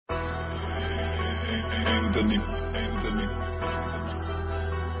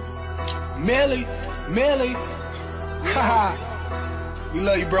Millie, haha, we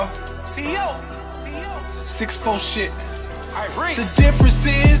love you, bro. CEO. 6'4" shit. RENE. The difference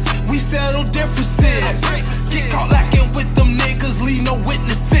is we settle differences. Get caught lacking with them niggas, leave no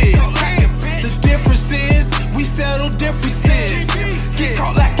witnesses. The difference is we settle differences. Get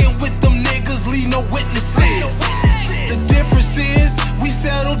caught lacking with them niggas, leave no witnesses. The difference is we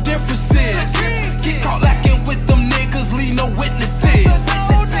settle differences. Get caught lacking with them niggas, leave no witnesses.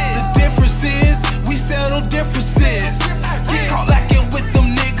 The difference is we settle differences. Get caught lacking with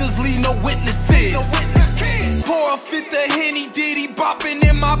them niggas, leave no witnesses. Pour a fifth of Henny, Diddy bopping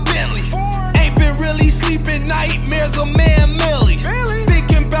in my Bentley. Ain't been really sleeping, nightmares of man Millie.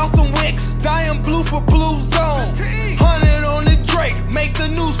 Thinking about some wicks, dying blue for Blue Zone. 100 on the Drake, make the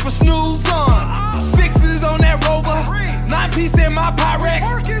news for snooze on. 6s on that Rover, 9-piece in my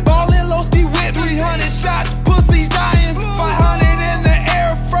Pyrex. Ballin' low-ski whip, 300 shots, pussies dying. 500 in the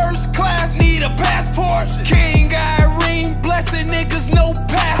air, first class, need a passport. King Irene, blessed niggas, no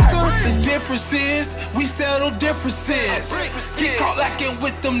pastor. The difference is we settle differences. Get caught lacking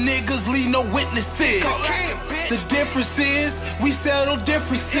with them niggas, leave no witnesses. The difference is we settle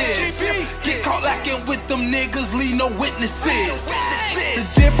differences. Get caught lacking with them niggas, leave no witnesses. The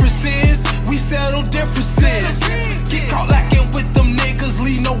difference is we settle differences. Get caught lacking with them niggas,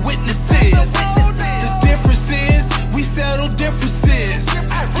 leave no witnesses. The difference is we settle differences.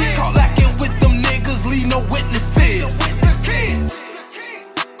 Get caught lacking with them niggas, leave no witnesses.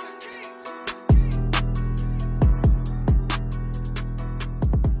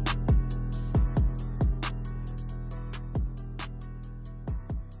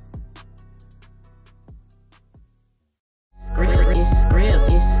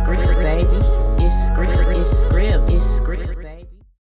 It's script, baby.